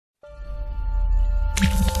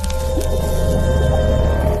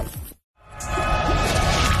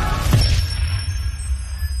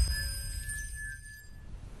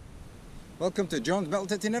Welcome to John's Metal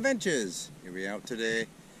Detecting Adventures. Here we are today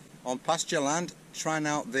on pasture land, trying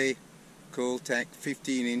out the Cooltech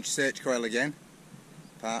 15-inch search coil again,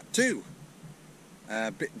 part 2.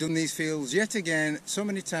 Done these fields yet again so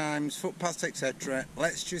many times, footpaths etc.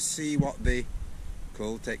 Let's just see what the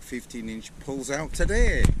Cooltech 15-inch pulls out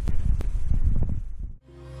today.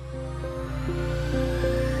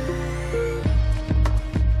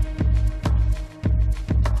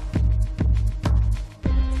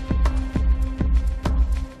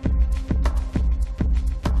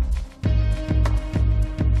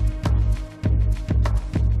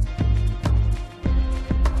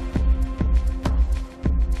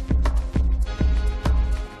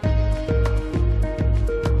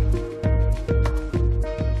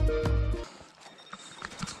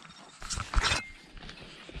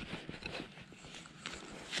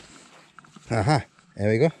 Aha, there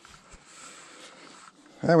we go.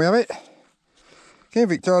 There we have it. Ken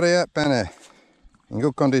Victoria penny in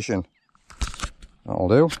good condition. That'll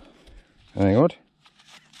do. Very good.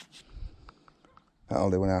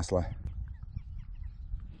 That'll do nicely.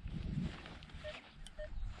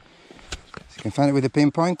 So you can find it with a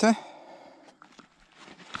pinpointer.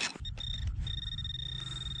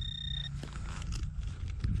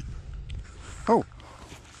 Oh!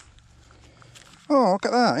 Oh, look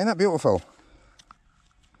at that! Isn't that beautiful?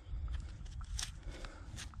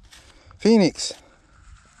 Phoenix.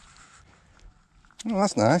 Oh,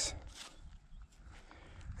 that's nice.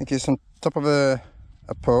 I think it's on top of a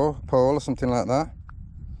pole or something like that.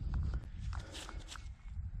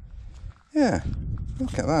 Yeah,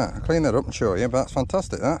 look at that. I'll clean that up and show you, but that's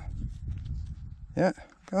fantastic, that. Yeah,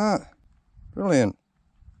 look at that. Brilliant.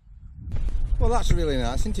 Well, that's really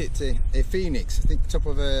nice, isn't it? A phoenix, I think top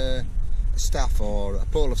of a staff or a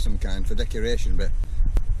pole of some kind for decoration, but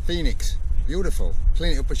phoenix. Beautiful.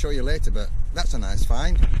 Clean it up and show you later, but that's a nice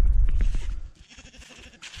find.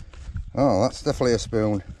 Oh, that's definitely a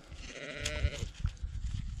spoon.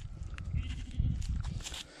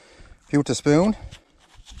 Pewter spoon.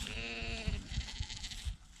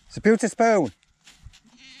 It's a pewter spoon.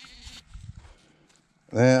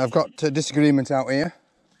 I've got disagreement out here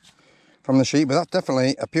from the sheep, but that's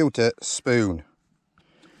definitely a pewter spoon.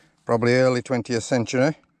 Probably early 20th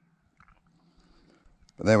century.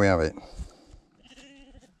 But there we have it.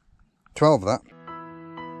 12 that.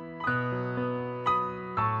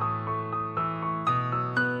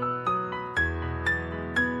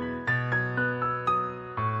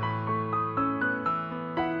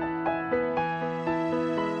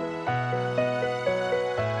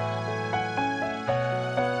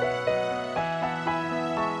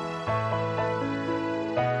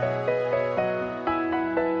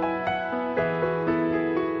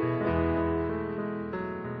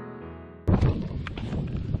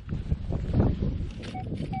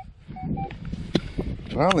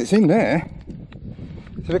 Well, it's in there.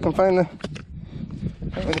 See if I can find with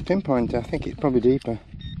a pinpointer. I think it's probably deeper.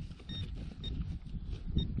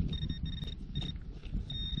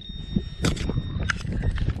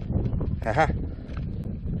 Haha.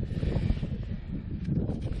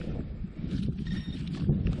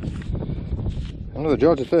 Another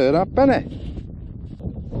George III half penny.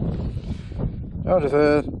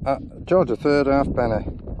 George III half penny.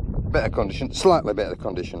 Better condition, slightly better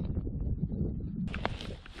condition.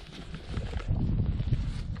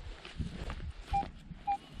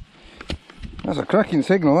 That's a cracking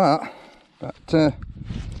signal, that. But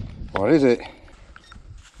what is it?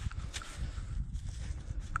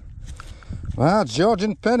 Wow,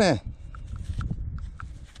 Georgian penny.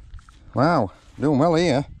 Wow, doing well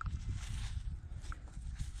here.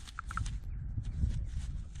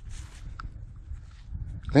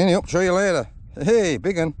 Clean it up, show you later. Hey,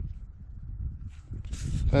 big one.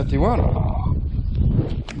 31.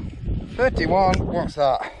 31, what's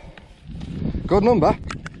that? Good number.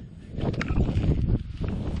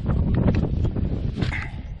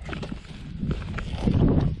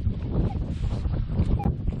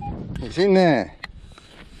 It's in there.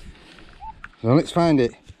 So let's find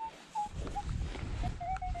it.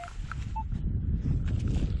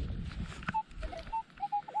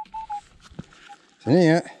 It's in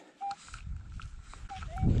here.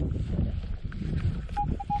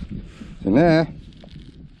 It's in there.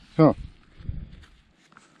 So.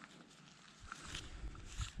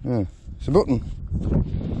 Yeah, it's a button.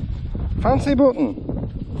 Fancy button.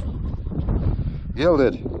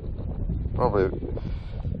 Gilded. Probably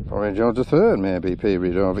George III maybe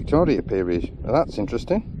period, or Victoria period. Well, that's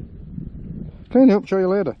interesting. Clean it up, show you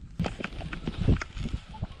later.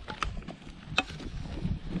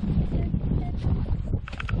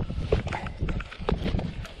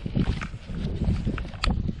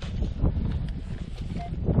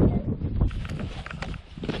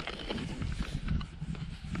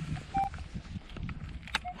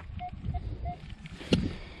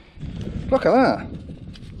 Look at that.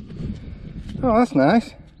 Oh, that's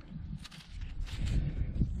nice.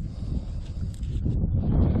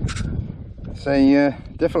 It's a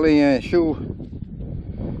definitely a shoe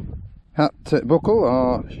hat buckle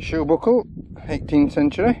or shoe buckle, 18th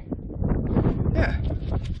century. Yeah,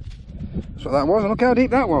 that's what that was. And look how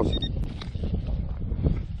deep that was.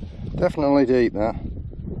 Definitely deep, that.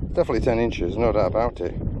 Definitely 10 inches, no doubt about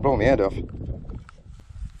it. Blow my head off.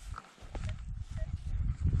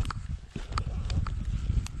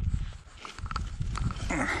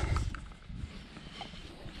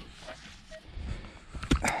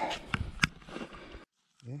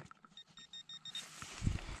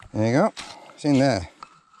 There you go, it's in there.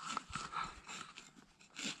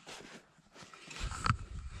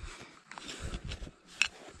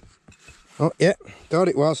 Oh yeah, thought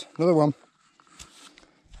it was, another one.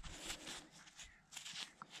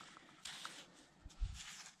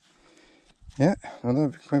 Yeah,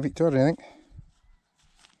 another Queen Victoria, I think.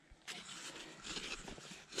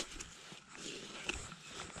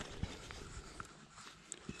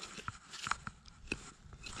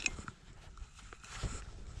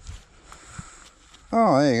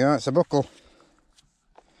 Oh, there you go, it's a buckle.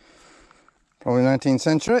 Probably 19th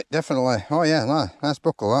century, definitely. Oh yeah, nice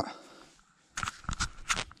buckle that.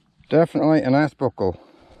 Definitely a nice buckle.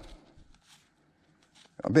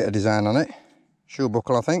 Got a bit of design on it. Shoe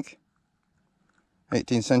buckle, I think.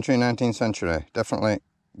 18th century, 19th century. Definitely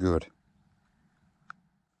good.